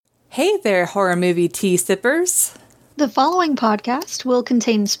Hey there, horror movie tea sippers. The following podcast will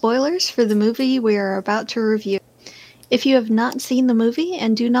contain spoilers for the movie we are about to review. If you have not seen the movie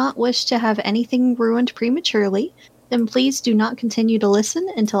and do not wish to have anything ruined prematurely, then please do not continue to listen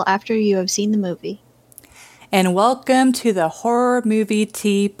until after you have seen the movie. And welcome to the Horror Movie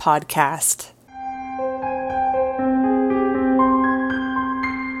Tea Podcast.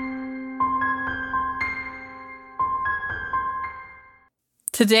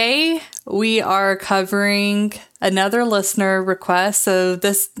 Today, we are covering another listener request. So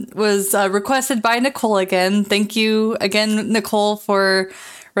this was requested by Nicole again. Thank you again, Nicole, for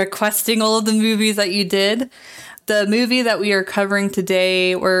requesting all of the movies that you did. The movie that we are covering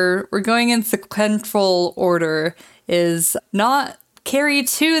today, we're going in sequential order, is not Carrie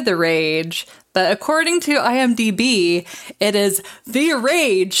 2 The Rage, but according to IMDb, it is The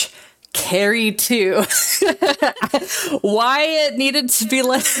Rage Carrie 2. Why it needed to be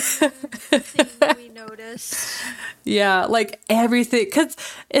like We noticed. Yeah, like everything, because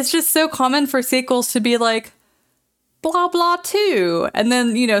it's just so common for sequels to be like blah blah 2 and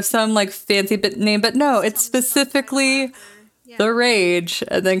then, you know, some like fancy bit name, but no, it's specifically The Rage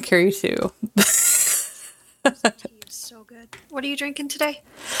and then Carrie 2. So good. What are you drinking today?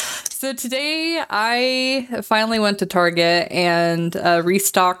 So today I finally went to Target and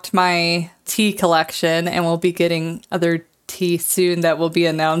restocked my tea collection, and we'll be getting other tea soon that we'll be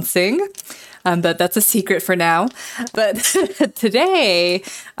announcing. But that's a secret for now. But today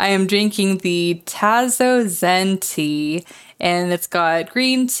I am drinking the Tazo Zen tea, and it's got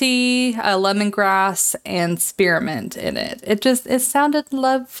green tea, lemongrass, and spearmint in it. It sounded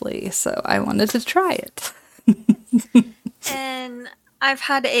lovely, so I wanted to try it. And I've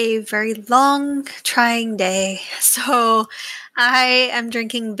had a very long, trying day, so I am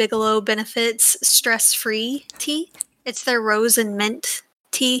drinking Bigelow Benefits Stress-Free tea. It's their rose and mint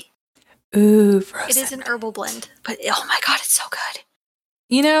tea. Ooh, It is an herbal blend, but oh my god, it's so good.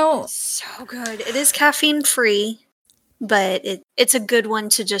 You know, So good. It is caffeine-free, but it's a good one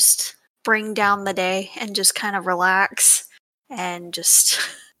to just bring down the day and just kind of relax and just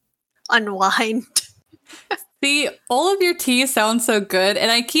unwind. see, all of your teas sound so good,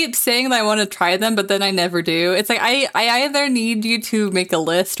 and I keep saying that I want to try them, but then I never do. It's like I either need you to make a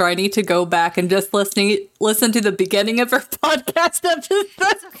list, or I need to go back and just listen to the beginning of our podcast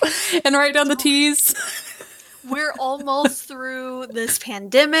episode and write down the teas. We're almost through this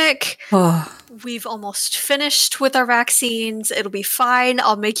pandemic. We've almost finished with our vaccines. It'll be fine.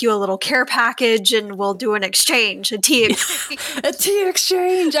 I'll make you a little care package, and we'll do an exchange, a tea exchange. A tea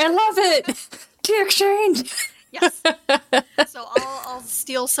exchange! I love it! Tea exchange! Yes. So I'll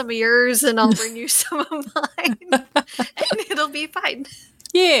steal some of yours and I'll bring you some of mine. And it'll be fine.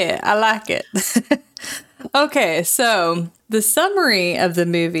 Yeah, I like it. Okay, so the summary of the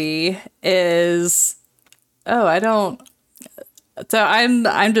movie is... I'm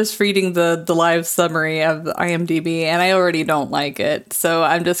just reading the live summary of IMDb, and I already don't like it. So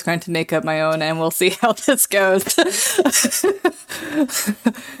I'm just going to make up my own, and we'll see how this goes.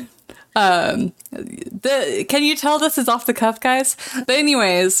 Can you tell this is off the cuff, guys? But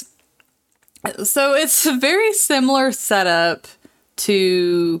anyways, so it's a very similar setup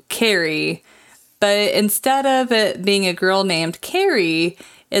to Carrie, but instead of it being a girl named Carrie,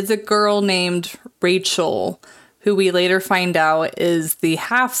 it's a girl named Rachel, who we later find out is the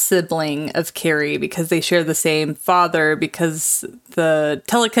half-sibling of Carrie because they share the same father, because the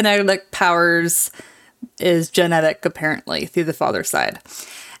telekinetic powers is genetic, apparently, through the father's side.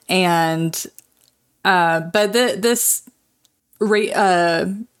 And but this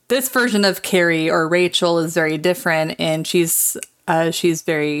version of Carrie, or Rachel, is very different, and she's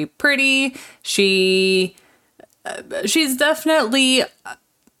very pretty. She's definitely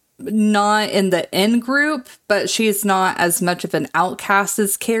not in the in group, but she's not as much of an outcast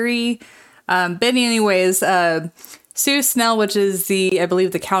as Carrie. But anyways, Sue Snell, which is I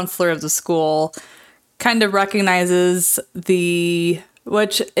believe the counselor of the school, kind of recognizes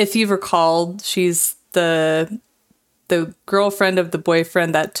which, if you recall, she's the girlfriend of the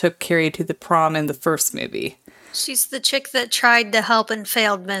boyfriend that took Carrie to the prom in the first movie. She's the chick that tried to help and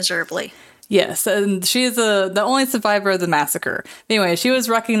failed miserably. Yes, and she's the only survivor of the massacre. Anyway, she was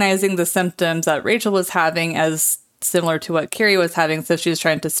recognizing the symptoms that Rachel was having as similar to what Carrie was having, so she was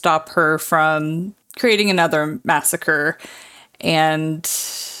trying to stop her from creating another massacre. And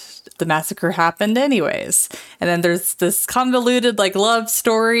the massacre happened anyways. And then there's this convoluted love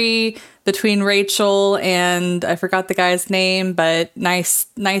story between Rachel and, I forgot the guy's name, but nice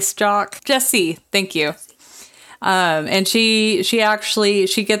jock, Jesse. Thank you. And she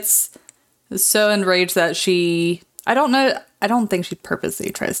gets so enraged that I don't know I don't think she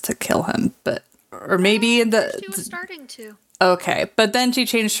purposely tries to kill him, but or maybe in the She was starting to. okay, but then she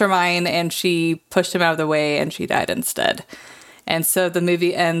changed her mind and she pushed him out of the way and she died instead. And so the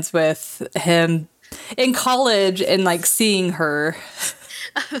movie ends with him in college and like seeing her.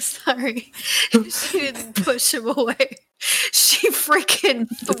 I'm sorry. She didn't push him away. She freaking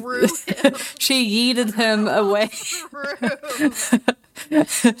threw him. She yeeted him away.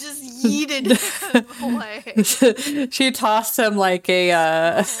 Just yeeted him away. She tossed him like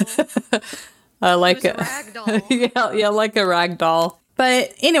a like a rag doll. yeah, like a rag doll.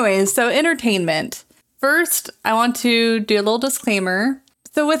 But anyways, so entertainment. First, I want to do a little disclaimer.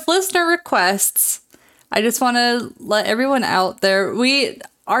 So with listener requests, I just want to let everyone out there,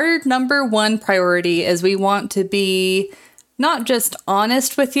 our number one priority is we want to be not just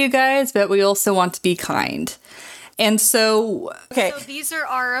honest with you guys, but we also want to be kind. And so, okay. So these are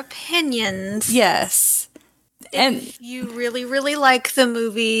our opinions. Yes. And if you really, really like the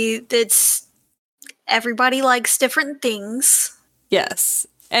movie, everybody likes different things. Yes.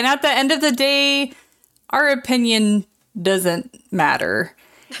 And at the end of the day, our opinion doesn't matter.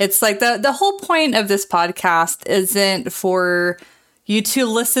 It's like the whole point of this podcast isn't for you to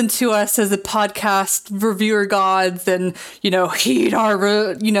listen to us as a podcast reviewer gods and, heed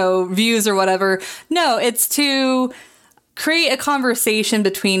our, views or whatever. No, it's to create a conversation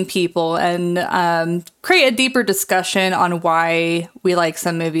between people and create a deeper discussion on why we like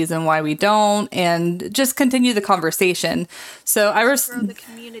some movies and why we don't, and just continue the conversation. So grow the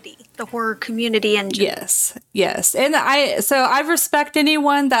community, the horror community, and yes, and I respect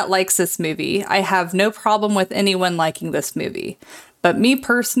anyone that likes this movie. I have no problem with anyone liking this movie, but me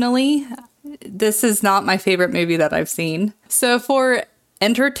personally, this is not my favorite movie that I've seen. So for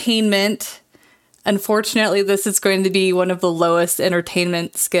entertainment, unfortunately, this is going to be one of the lowest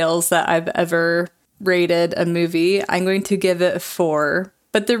entertainment scales that I've ever rated a movie. I'm going to give it a 4.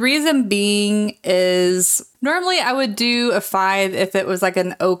 But the reason being is normally I would do a 5 if it was like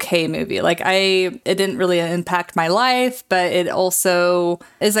an okay movie. Like it didn't really impact my life, but it also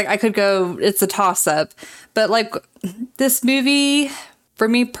is like I could go, it's a toss up. But like this movie, for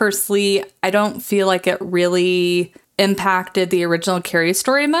me personally, I don't feel like it really impacted the original Carrie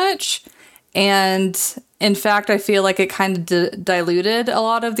story much. And in fact, I feel like it kind of diluted a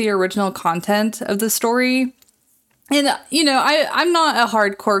lot of the original content of the story. And, I'm not a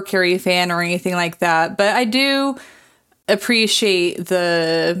hardcore Carrie fan or anything like that, but I do appreciate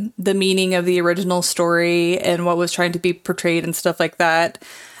the meaning of the original story and what was trying to be portrayed and stuff like that.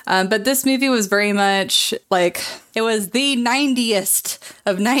 But this movie was very much like, it was the 90th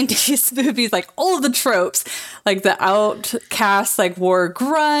of 90s movies, like all of the tropes, like the outcasts like wore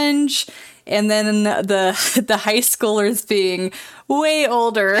grunge. And then the high schoolers being way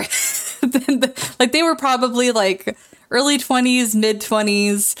older than like they were probably like early 20s, mid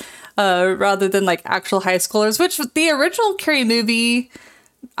 20s, rather than like actual high schoolers, which the original Carrie movie,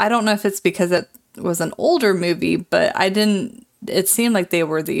 I don't know if it's because it was an older movie, but it seemed like they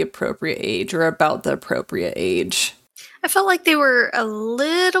were the appropriate age or about the appropriate age. I felt like they were a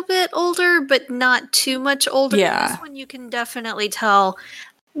little bit older, but not too much older. Yeah. This one you can definitely tell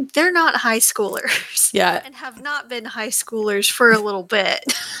they're not high schoolers. Yeah. And have not been high schoolers for a little bit.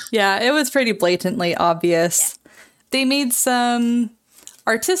 Yeah, it was pretty blatantly obvious. Yeah. They made some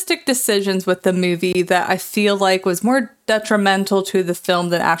artistic decisions with the movie that I feel like was more detrimental to the film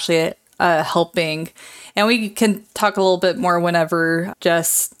than actually helping. And we can talk a little bit more whenever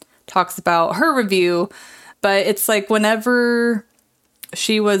Jess talks about her review. But it's like whenever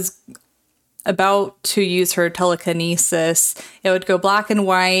she was about to use her telekinesis, it would go black and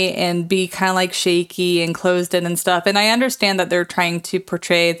white and be kind of like shaky and closed in and stuff. And I understand that they're trying to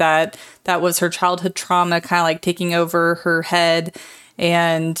portray that was her childhood trauma kind of like taking over her head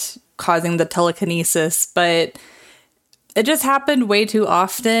and causing the telekinesis. But it just happened way too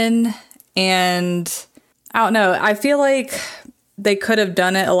often. And I don't know. I feel like they could have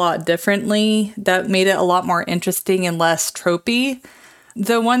done it a lot differently. That made it a lot more interesting and less tropey.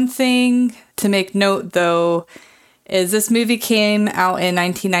 The one thing to make note, though, is this movie came out in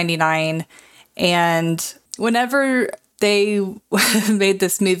 1999, and whenever they made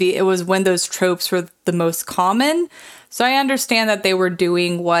this movie, it was when those tropes were the most common. So I understand that they were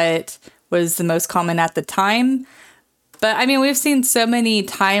doing what was the most common at the time. But, I mean, we've seen so many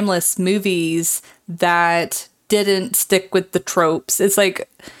timeless movies that didn't stick with the tropes. It's like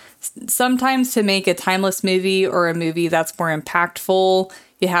sometimes to make a timeless movie or a movie that's more impactful,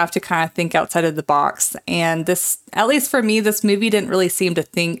 you have to kind of think outside of the box. And this, at least for me, this movie didn't really seem to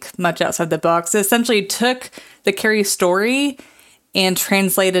think much outside the box. It essentially took the Carrie story and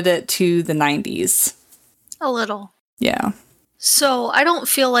translated it to the 90s. A little. Yeah. So I don't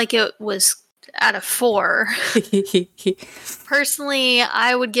feel like it was out of 4. Personally,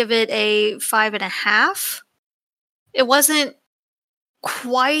 I would give it a 5.5. It wasn't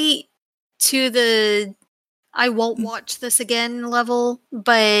quite to the I won't watch this again level,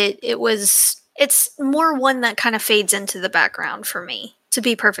 but it's more one that kind of fades into the background for me, to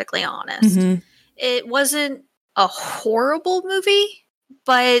be perfectly honest. It wasn't a horrible movie,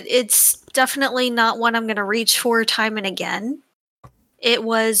 but it's definitely not one I'm going to reach for time and again. It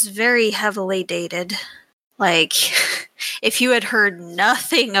was very heavily dated. Like, if you had heard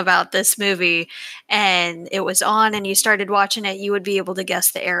nothing about this movie and it was on and you started watching it, you would be able to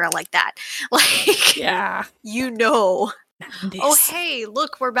guess the era like that. Like, Yeah. you know. 90s. Oh, hey,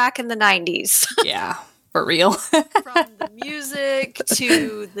 look, we're back in the 90s. Yeah, for real. From the music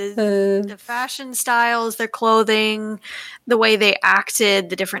to the fashion styles, their clothing, the way they acted,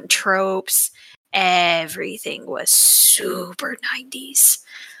 the different tropes, everything was super 90s.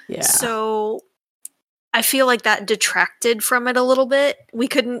 Yeah. So I feel like that detracted from it a little bit. We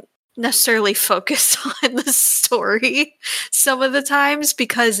couldn't necessarily focus on the story some of the times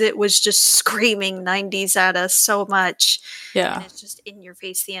because it was just screaming 90s at us so much. Yeah. And it's just in your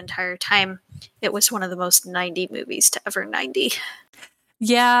face the entire time. It was one of the most 90 movies to ever 90.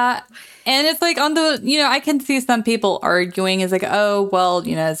 Yeah. And it's like on the, I can see some people arguing is like, oh, well,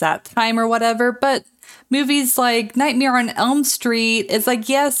 is that time or whatever. But movies like Nightmare on Elm Street, it's like,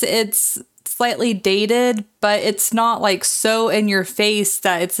 yes, it's slightly dated, but it's not like so in your face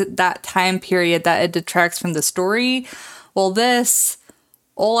that it's that time period that it detracts from the story. Well,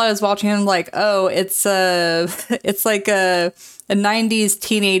 all I was watching, I'm like, oh, it's like a 90s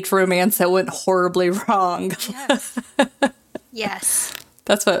teenage romance that went horribly wrong. Yes. Yes.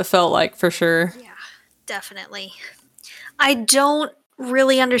 That's what it felt like for sure. Yeah, definitely. I don't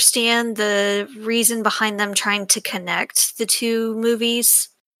really understand the reason behind them trying to connect the two movies.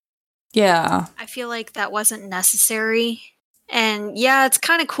 Yeah. I feel like that wasn't necessary. And yeah, it's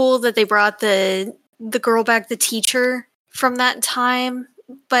kind of cool that they brought the girl back, the teacher from that time,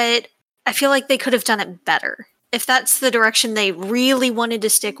 but I feel like they could have done it better. If that's the direction they really wanted to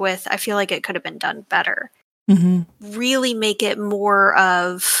stick with, I feel like it could have been done better. Mm-hmm. Really make it more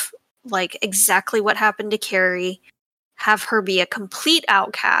of like exactly what happened to Carrie. Have her be a complete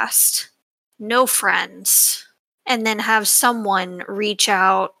outcast, no friends, and then have someone reach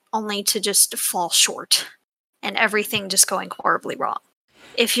out only to just fall short and everything just going horribly wrong.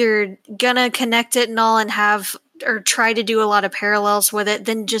 If you're gonna connect it and all and have or try to do a lot of parallels with it,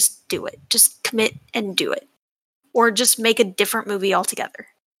 then just do it. Just commit and do it. Or just make a different movie altogether.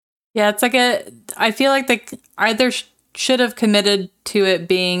 Yeah, it's like I feel like they either should have committed to it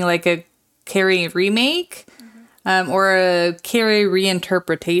being like a Carrie remake or a Carrie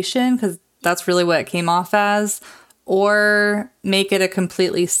reinterpretation, because that's really what it came off as, or make it a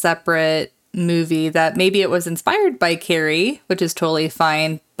completely separate movie that maybe it was inspired by Carrie, which is totally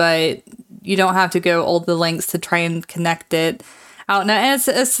fine, but you don't have to go all the lengths to try and connect it out. Now, and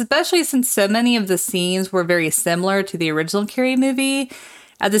especially since so many of the scenes were very similar to the original Carrie movie,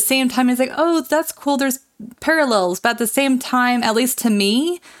 at the same time, it's like, oh, that's cool, there's parallels. But at the same time, at least to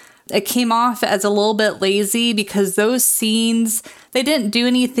me, it came off as a little bit lazy because those scenes, they didn't do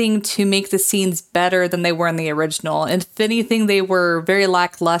anything to make the scenes better than they were in the original. And if anything, they were very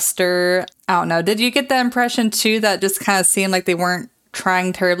lackluster. I don't know. Did you get that impression too, that just kind of seemed like they weren't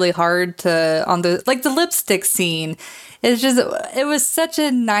trying terribly hard on the lipstick scene? It was such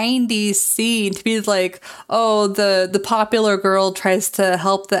a 90s scene to be like, oh, the popular girl tries to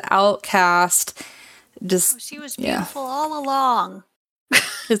help the outcast. She was beautiful all along.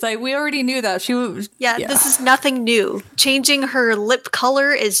 It's like, we already knew that. She was. Yeah, this is nothing new. Changing her lip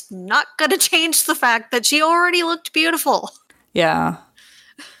color is not going to change the fact that she already looked beautiful. Yeah.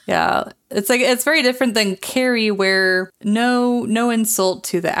 Yeah. It's like, it's very different than Carrie, where no insult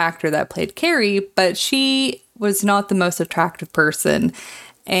to the actor that played Carrie, but she was not the most attractive person.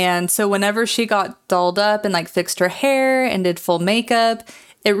 And so whenever she got dolled up and like fixed her hair and did full makeup,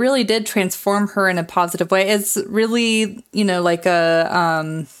 it really did transform her in a positive way. It's really, like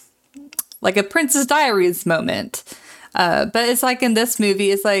a Princess Diaries moment. But it's like in this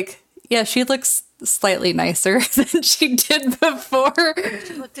movie, it's like, yeah, she looks slightly nicer than she did before.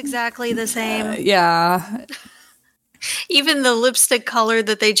 She looked exactly the same. Yeah. Even the lipstick color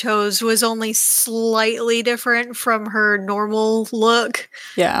that they chose was only slightly different from her normal look.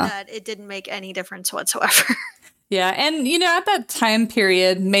 Yeah. That it didn't make any difference whatsoever. Yeah. And, at that time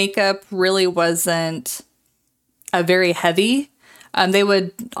period, makeup really wasn't very heavy. They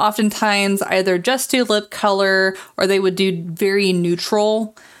would oftentimes either just do lip color or they would do very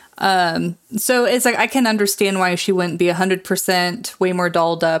neutral So it's like, I can understand why she wouldn't be 100% way more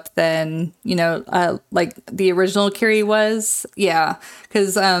dolled up than, like the original Carrie was. Yeah.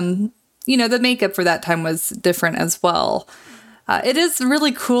 Because, the makeup for that time was different as well. It is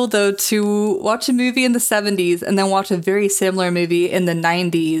really cool, though, to watch a movie in the 70s and then watch a very similar movie in the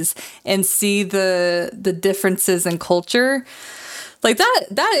 90s and see the differences in culture. Like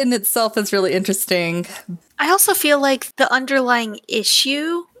that in itself is really interesting. I also feel like the underlying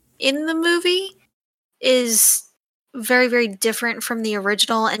issue in the movie is very, very different from the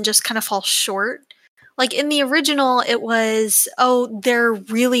original and just kind of falls short. Like in the original, it was, they're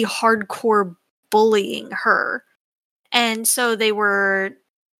really hardcore bullying her. And so they were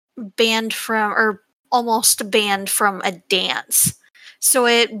banned from, or almost banned from a dance. So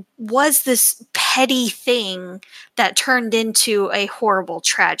it was this petty thing that turned into a horrible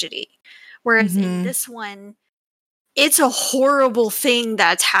tragedy. Whereas in this one, it's a horrible thing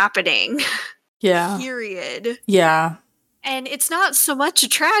that's happening. Yeah. Period. Yeah. And it's not so much a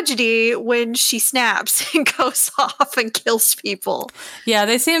tragedy when she snaps and goes off and kills people. Yeah,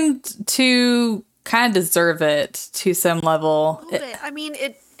 they seem to kind of deserve it to some level. I mean,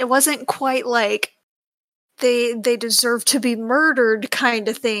 it wasn't quite like they deserve to be murdered kind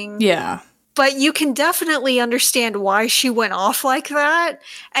of thing. Yeah. But you can definitely understand why she went off like that.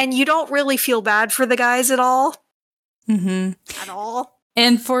 And you don't really feel bad for the guys at all. At all.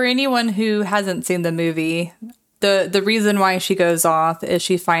 And for anyone who hasn't seen the movie, the reason why she goes off is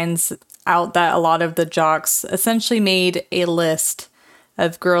she finds out that a lot of the jocks essentially made a list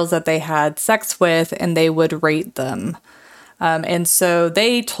of girls that they had sex with and they would rate them. And so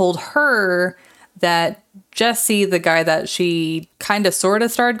they told her that Jesse, the guy that she kind of sort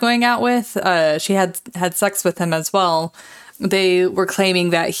of started going out with, she had sex with him as well. They were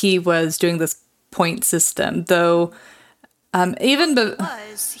claiming that he was doing this point system, though.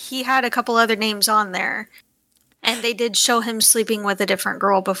 He had a couple other names on there, and they did show him sleeping with a different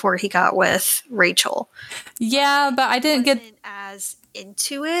girl before he got with Rachel. Yeah, but I didn't get as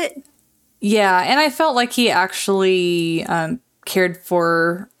into it. Yeah, and I felt like he actually cared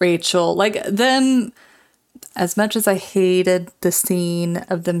for Rachel. Like them, as much as I hated the scene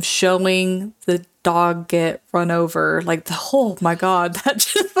of them showing the dog get run over, like oh my god, that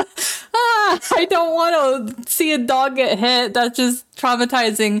just I don't want to see a dog get hit. That's just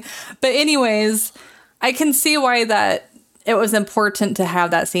traumatizing. But anyways, I can see why that it was important to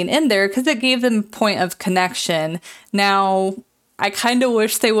have that scene in there because it gave them a point of connection. Now, I kind of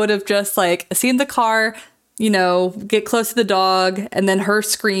wish they would have just like seen the car, get close to the dog and then her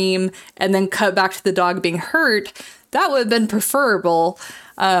scream and then cut back to the dog being hurt. That would have been preferable.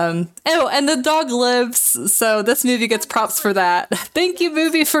 And the dog lives, so this movie gets props for that. Thank you,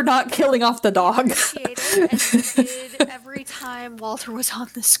 movie, for not killing off the dog. Every time Walter was on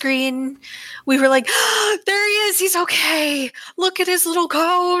the screen, we were like, there he is, he's okay. Look at his little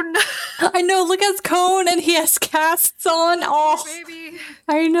cone. I know, look at his cone, and he has casts on. Oh, baby.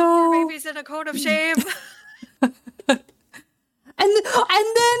 I know. Your baby's in a cone of shame. And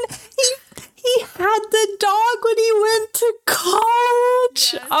then he had the dog when he went to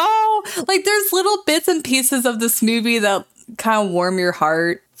college. Yes. Oh, like there's little bits and pieces of this movie that kind of warm your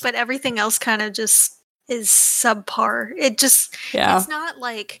heart. But everything else kind of just is subpar. It's not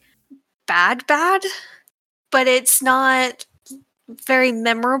like bad, but it's not very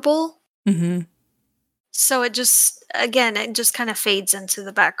memorable. So it just kind of fades into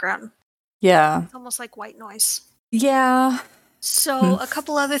the background. Yeah. It's almost like white noise. Yeah. So a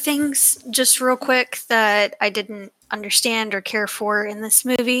couple other things, just real quick, that I didn't understand or care for in this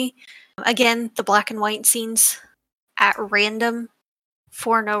movie. Again, the black and white scenes at random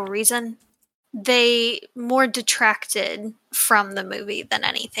for no reason. They more detracted from the movie than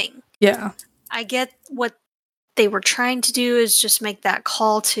anything. Yeah. I get what they were trying to do is just make that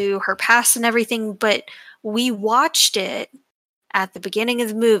call to her past and everything, but we watched it at the beginning of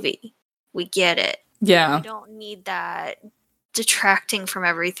the movie. We get it. Yeah. We don't need that detracting from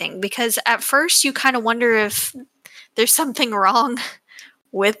everything, because at first you kind of wonder if there's something wrong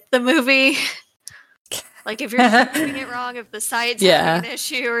with the movie. Like if you're doing it wrong, if the site's having an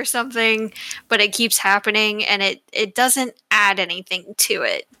issue or something, but it keeps happening and it doesn't add anything to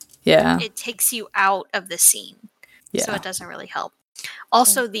it. Yeah. It takes you out of the scene. Yeah. So it doesn't really help.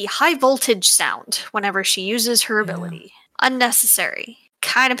 Also, the high voltage sound whenever she uses her ability. Unnecessary.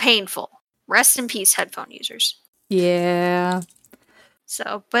 Kind of painful. Rest in peace, headphone users. Yeah.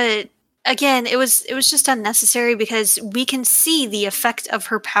 So, but again, it was just unnecessary because we can see the effect of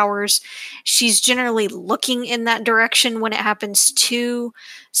her powers. She's generally looking in that direction when it happens too.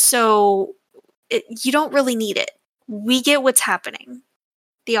 So you don't really need it. We get what's happening.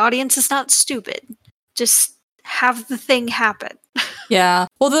 The audience is not stupid. Just have the thing happen. Yeah.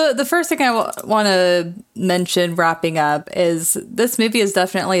 Well, the first thing I want to mention wrapping up is this movie is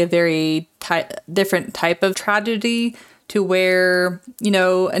definitely a very different type of tragedy to where,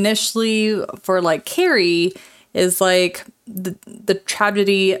 initially for like Carrie is like the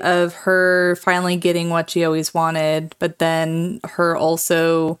tragedy of her finally getting what she always wanted, but then her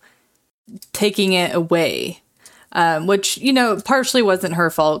also taking it away. Which, partially wasn't her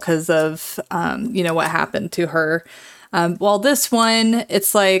fault because of, what happened to her. While this one,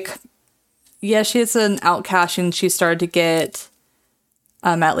 it's like, yeah, she's an outcast and she started to get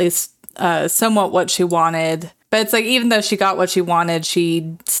at least somewhat what she wanted. But it's like, even though she got what she wanted,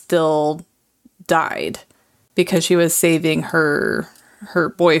 she still died because she was saving her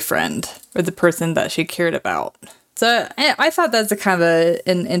boyfriend or the person that she cared about. So I thought that's a kind of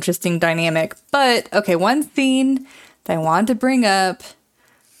an interesting dynamic. But, okay, one scene that I wanted to bring up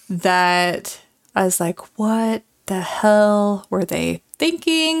that I was like, what the hell were they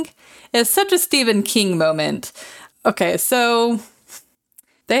thinking? It's such a Stephen King moment. Okay, so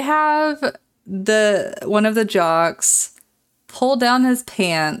they have one of the jocks pull down his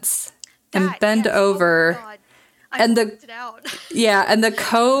pants and bend over. Oh, and the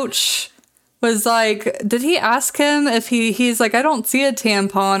coach was like, did he ask him if he's like, I don't see a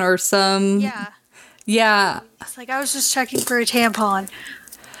tampon or some... Yeah. It's like, I was just checking for a tampon.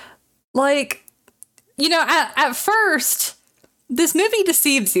 Like, at first, this movie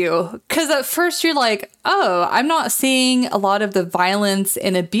deceives you. Because at first you're like, oh, I'm not seeing a lot of the violence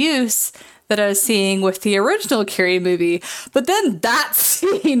and abuse that I was seeing with the original Carrie movie. But then that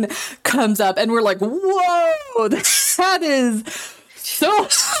scene comes up and we're like, whoa, that is... so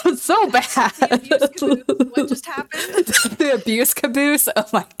bad. The abuse caboose. What just happened? The abuse caboose. Oh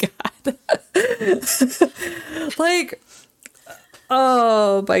my god. Like,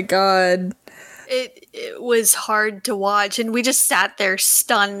 oh my god. It was hard to watch, and we just sat there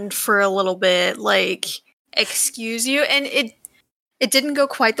stunned for a little bit. Like, excuse you, and it didn't go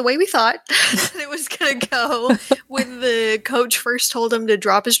quite the way we thought it was gonna go when the coach first told him to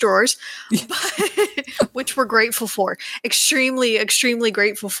drop his drawers, which we're grateful for. Extremely, extremely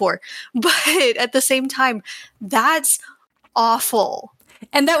grateful for. But at the same time, that's awful.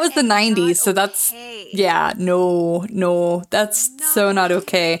 And that was the 90s, so that's... Yeah, no, that's so not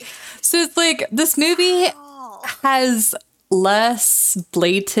okay. So it's like, this movie has less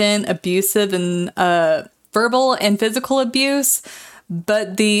blatant, abusive, and verbal and physical abuse,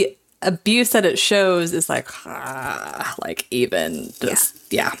 but the abuse that it shows is like even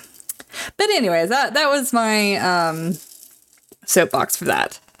just, yeah. But anyways, that was my soapbox for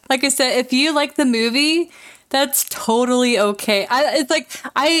that. Like I said, if you like the movie, that's totally okay.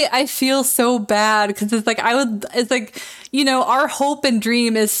 I feel so bad because it's like, our hope and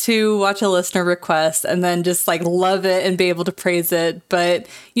dream is to watch a listener request and then just like love it and be able to praise it. But,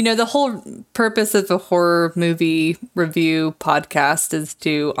 the whole purpose of a horror movie review podcast is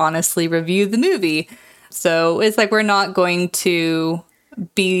to honestly review the movie. So it's like, we're not going to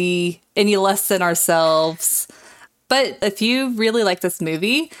be any less than ourselves. But if you really like this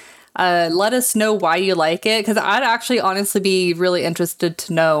movie, let us know why you like it, because I'd actually honestly be really interested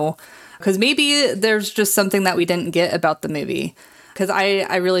to know, because maybe there's just something that we didn't get about the movie, because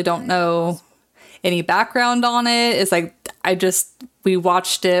I really don't know any background on it. It's like, we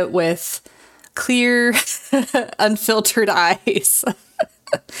watched it with clear, unfiltered eyes.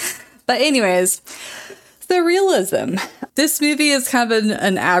 But anyways, the realism. This movie is kind of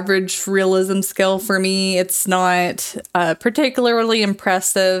an average realism scale for me. It's not particularly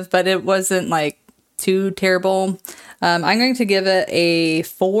impressive, but it wasn't like too terrible. I'm going to give it a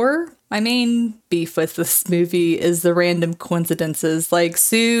 4. My main beef with this movie is the random coincidences, like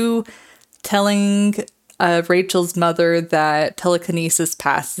Sue telling Rachel's mother that telekinesis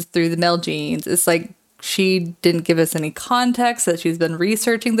passes through the male genes. It's like, she didn't give us any context that she's been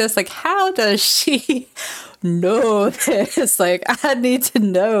researching this. Like, how does she know this? Like, I need to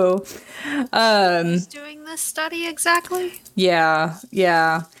know. Who's doing this study exactly?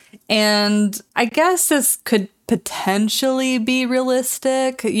 Yeah. And I guess this could potentially be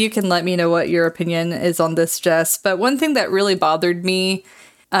realistic. You can let me know what your opinion is on this, Jess. But one thing that really bothered me,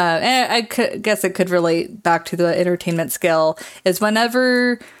 and I guess it could relate back to the entertainment scale, is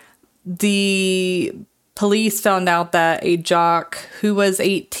whenever the police found out that a jock who was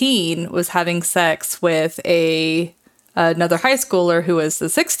 18 was having sex with another high schooler who was a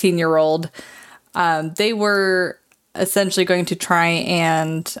 16-year-old, they were essentially going to try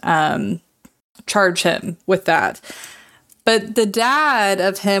and charge him with that. But the dad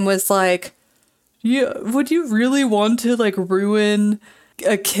of him was like, yeah, would you really want to like ruin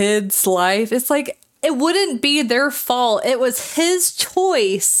a kid's life. It's like, it wouldn't be their fault. It was his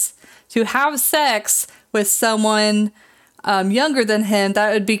choice to have sex with someone younger than him.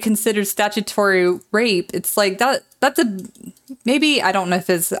 That would be considered statutory rape. It's like that's maybe, I don't know if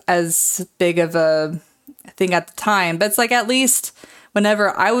it's as big of a thing at the time, but it's like, at least whenever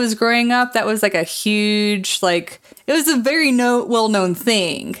I was growing up, that was like a huge, like, it was a very well-known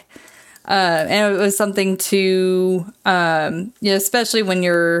thing. And it was something to, especially when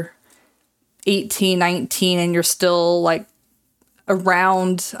you're 18, 19, and you're still like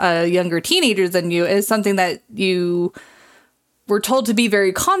around younger teenagers than you, is something that you were told to be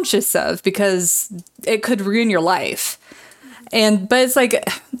very conscious of, because it could ruin your life. But it's like,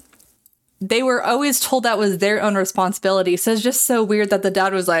 they were always told that was their own responsibility. So it's just so weird that the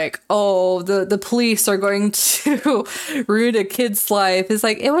dad was like, oh, the police are going to ruin a kid's life. It's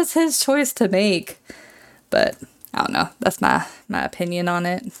like, it was his choice to make. But I don't know. That's my opinion on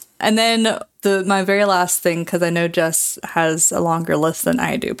it. And then my very last thing, because I know Jess has a longer list than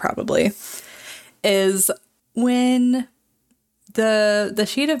I do probably, is when the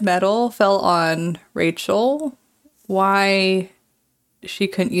sheet of metal fell on Rachel, why she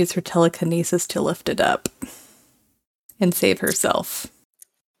couldn't use her telekinesis to lift it up and save herself.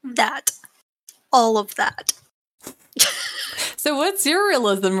 That. All of that. So what's your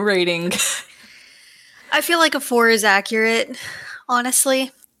realism rating? I feel like a 4 is accurate,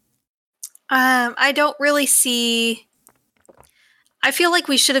 honestly. I don't really see... I feel like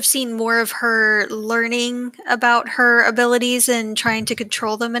we should have seen more of her learning about her abilities and trying to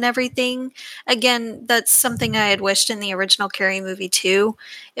control them and everything. Again, that's something I had wished in the original Carrie movie too.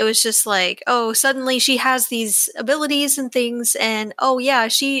 It was just like, oh, suddenly she has these abilities and things, and oh yeah,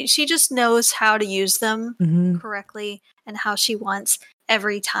 she just knows how to use them correctly and how she wants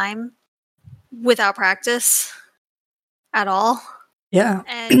every time without practice at all. Yeah.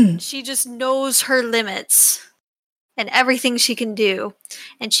 And she just knows her limits and everything she can do.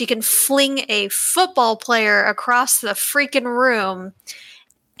 And she can fling a football player across the freaking room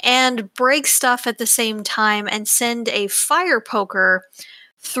and break stuff at the same time and send a fire poker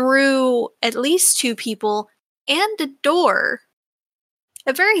through at least 2 people and a door.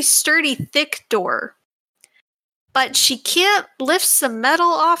 A very sturdy, thick door. But she can't lift some metal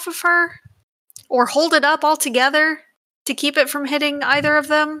off of her or hold it up altogether to keep it from hitting either of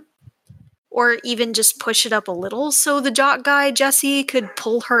them. Or even just push it up a little so the jock guy, Jesse, could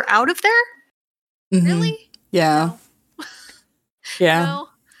pull her out of there? Mm-hmm. Really? Yeah. No. Yeah. No.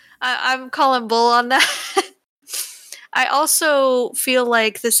 I'm calling bull on that. I also feel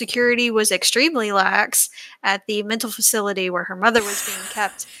like the security was extremely lax at the mental facility where her mother was being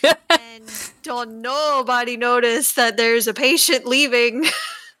kept. And don't nobody notice that there's a patient leaving.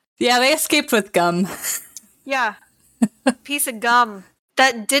 Yeah, they escaped with gum. Yeah. Piece of gum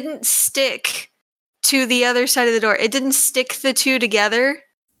that didn't stick to the other side of the door. It didn't stick the two together.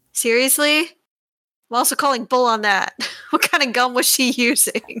 Seriously? I'm also calling bull on that. What kind of gum was she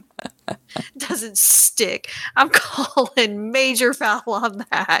using? Doesn't stick. I'm calling major foul on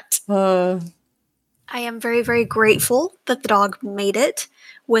that. I am very, very grateful that the dog made it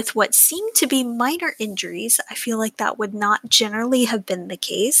with what seemed to be minor injuries. I feel like that would not generally have been the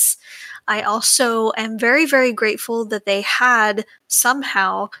case. I also am very, very grateful that they had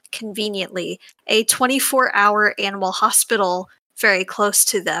somehow, conveniently, a 24-hour animal hospital very close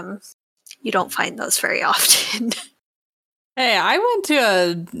to them. You don't find those very often. Hey, I went to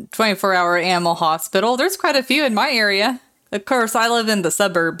a 24-hour animal hospital. There's quite a few in my area. Of course, I live in the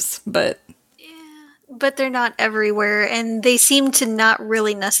suburbs, but... Yeah, but they're not everywhere, and they seem to not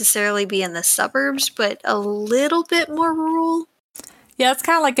really necessarily be in the suburbs, but a little bit more rural. Yeah, it's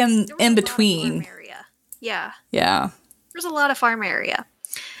kind of like in between. Yeah. Yeah. There's a lot of farm area.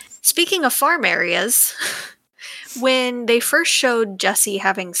 Speaking of farm areas, when they first showed Jesse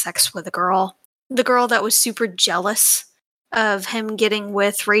having sex with a girl, the girl that was super jealous of him getting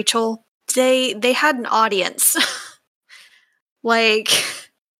with Rachel, they had an audience. Like,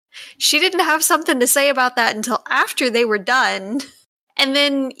 she didn't have something to say about that until after they were done. And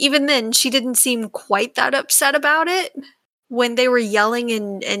then, even then, she didn't seem quite that upset about it when they were yelling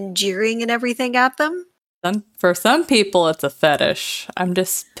and jeering and everything at them. For some people, it's a fetish. I'm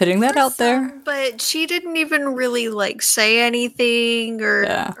just putting that out there. But she didn't even really, say anything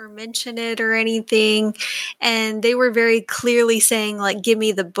or mention it or anything. And they were very clearly saying, give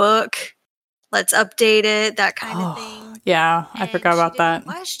me the book. Let's update it, that kind of thing. Yeah, I forgot about that.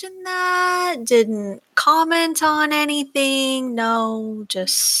 Question that, didn't comment on anything. No,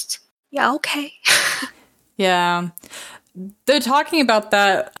 just, yeah, okay. Yeah. They're talking about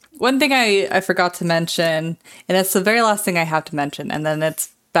that. one thing I forgot to mention, and it's the very last thing I have to mention, and then it's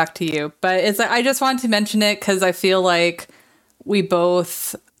back to you. But it's I just wanted to mention it because I feel like we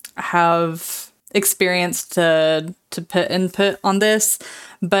both have experience to put input on this.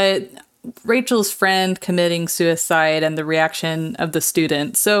 But Rachel's friend committing suicide and the reaction of the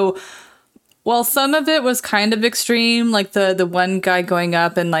student. So while some of it was kind of extreme, like the one guy going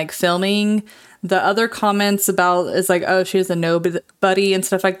up and like filming, the other comments about is like, oh, she was a nobody and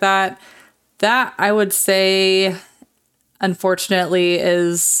stuff like that. That I would say, unfortunately,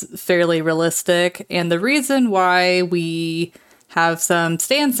 is fairly realistic. And the reason why we have some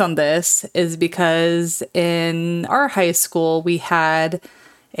stance on this is because in our high school, we had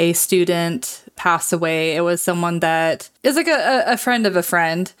a student pass away. It was someone that is like a friend of a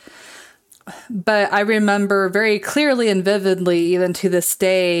friend. But I remember very clearly and vividly, even to this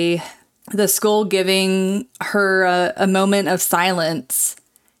day, the school giving her a moment of silence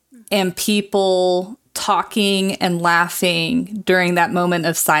and people talking and laughing during that moment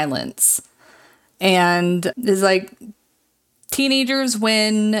of silence. And it's like teenagers,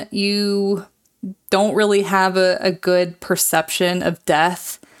 when you don't really have a good perception of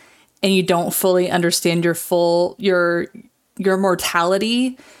death and you don't fully understand your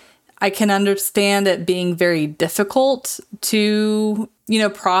mortality, I can understand it being very difficult to,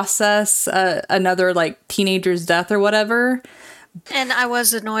 process another like teenager's death or whatever. And I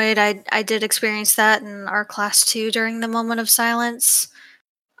was annoyed. I did experience that in our class too during the moment of silence.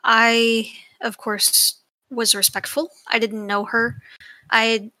 I, of course, was respectful. I didn't know her.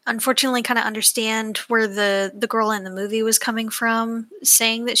 I unfortunately kind of understand where the girl in the movie was coming from,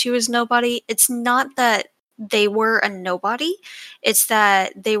 saying that she was nobody. It's not that they were a nobody. It's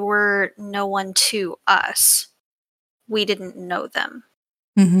that they were no one to us. We didn't know them.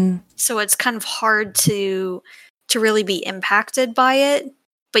 Mm-hmm. So it's kind of hard to really be impacted by it,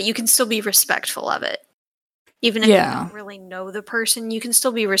 but you can still be respectful of it. Even if you don't really know the person, you can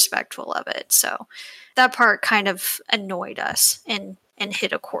still be respectful of it. So that part kind of annoyed us and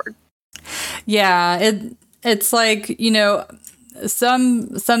hit a chord. Yeah, it's like,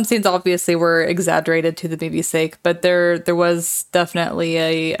 some scenes obviously were exaggerated to the movie's sake, but there was definitely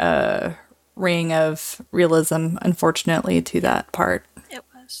a ring of realism, unfortunately, to that part. It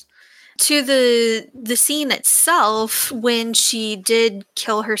was. To the scene itself, when she did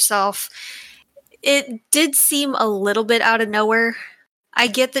kill herself, it did seem a little bit out of nowhere. I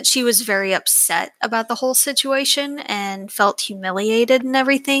get that she was very upset about the whole situation and felt humiliated and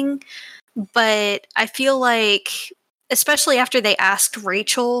everything, but I feel like, especially after they asked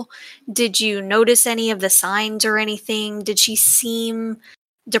Rachel, did you notice any of the signs or anything? Did she seem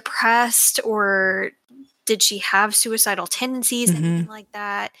depressed, or did she have suicidal tendencies, anything like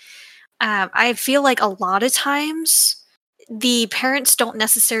that? I feel like a lot of times the parents don't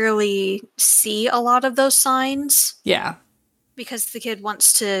necessarily see a lot of those signs. Yeah. Because the kid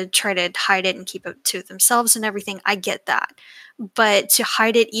wants to try to hide it and keep it to themselves and everything. I get that. But to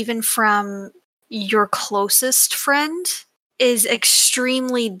hide it even from your closest friend is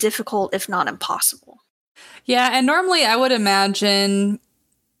extremely difficult, if not impossible. Yeah, and normally I would imagine,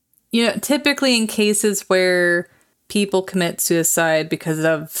 typically in cases where people commit suicide because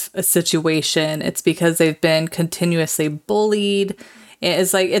of a situation, it's because they've been continuously bullied.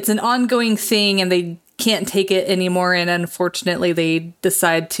 It's like it's an ongoing thing and they can't take it anymore, and unfortunately they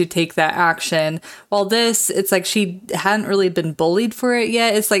decide to take that action. While this, it's like she hadn't really been bullied for it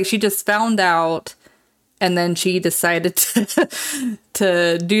yet. It's like she just found out and then she decided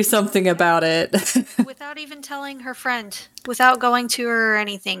to do something about it. Without even telling her friend, without going to her or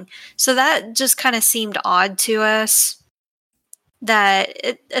anything. So that just kind of seemed odd to us,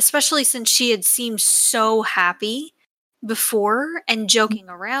 especially since she had seemed so happy before and joking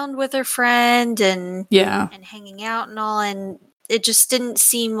around with her friend and hanging out and all, and it just didn't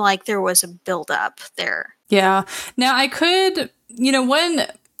seem like there was a build up there. Yeah. Now I could,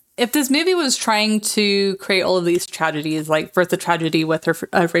 if this movie was trying to create all of these tragedies, like first the tragedy with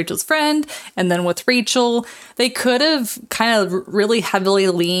Rachel's friend and then with Rachel, they could have kind of really heavily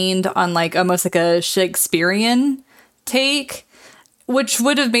leaned on like almost like a Shakespearean take, which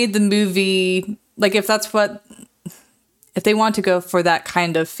would have made the movie, like if they want to go for that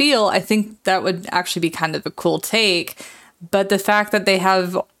kind of feel, I think that would actually be kind of a cool take. But the fact that they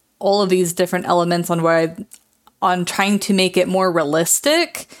have all of these different elements on trying to make it more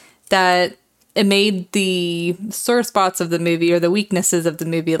realistic, that it made the sore spots of the movie or the weaknesses of the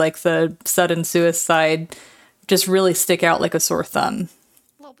movie, like the sudden suicide, just really stick out like a sore thumb.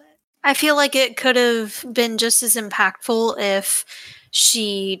 A little bit. I feel like it could have been just as impactful if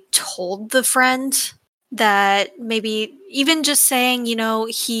she told the friend that maybe even just saying,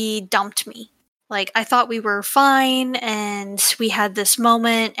 he dumped me. Like, I thought we were fine and we had this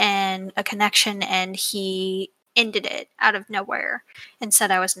moment and a connection, and he ended it out of nowhere and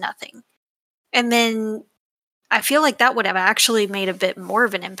said I was nothing. And then I feel like that would have actually made a bit more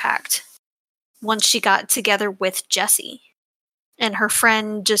of an impact once she got together with Jesse and her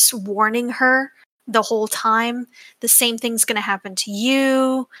friend just warning her the whole time, the same thing's going to happen to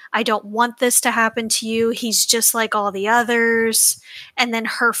you. I don't want this to happen to you. He's just like all the others. And then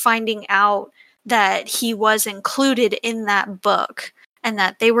her finding out that he was included in that book and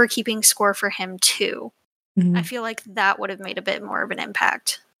that they were keeping score for him too. Mhm. I feel like that would have made a bit more of an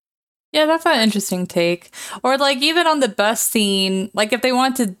impact. Yeah, that's an interesting take. Or like even on the bus scene, like if they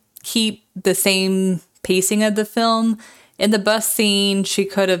want to keep the same pacing of the film, in the bus scene,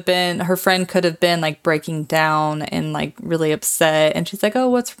 her friend could have been like breaking down and like really upset. And she's like, oh,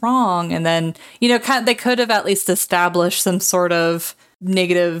 what's wrong? And then, they could have at least established some sort of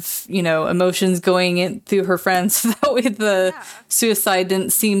negative, emotions going in through her friends. So that way the suicide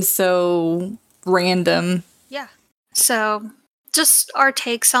didn't seem so random. Yeah. So just our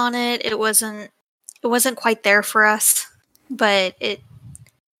takes on it. It wasn't quite there for us, but I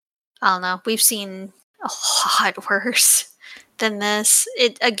don't know. We've seen a lot worse than this.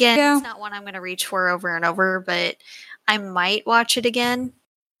 It's not one I'm going to reach for over and over, but I might watch it again.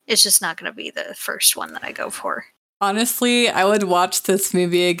 It's just not going to be the first one that I go for. Honestly, I would watch this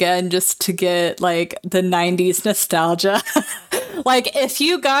movie again just to get like the 90s nostalgia. Like if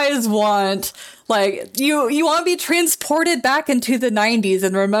you guys want, like you want to be transported back into the 90s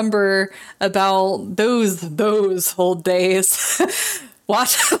and remember about those old days.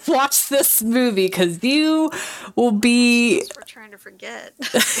 Watch this movie because you will be. We're trying to forget.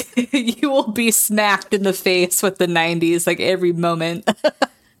 You will be smacked in the face with the 90s like every moment.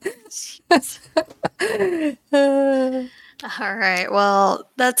 All right. Well,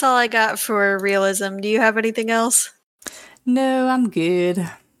 that's all I got for realism. Do you have anything else? No, I'm good.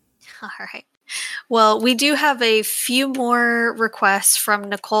 All right. Well, we do have a few more requests from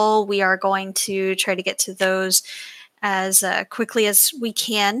Nicole. We are going to try to get to those as quickly as we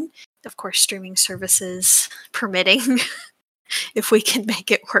can. Of course, streaming services permitting. If we can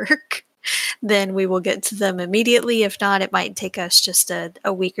make it work, then we will get to them immediately. If not, it might take us just a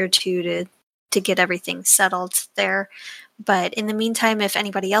week or two to get everything settled there. But in the meantime, if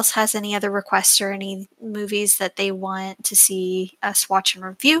anybody else has any other requests or any movies that they want to see us watch and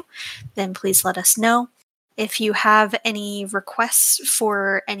review, then please let us know. If you have any requests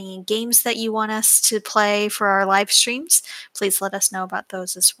for any games that you want us to play for our live streams, please let us know about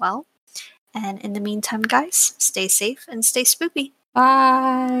those as well. And in the meantime, guys, stay safe and stay spoopy.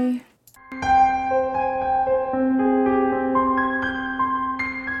 Bye.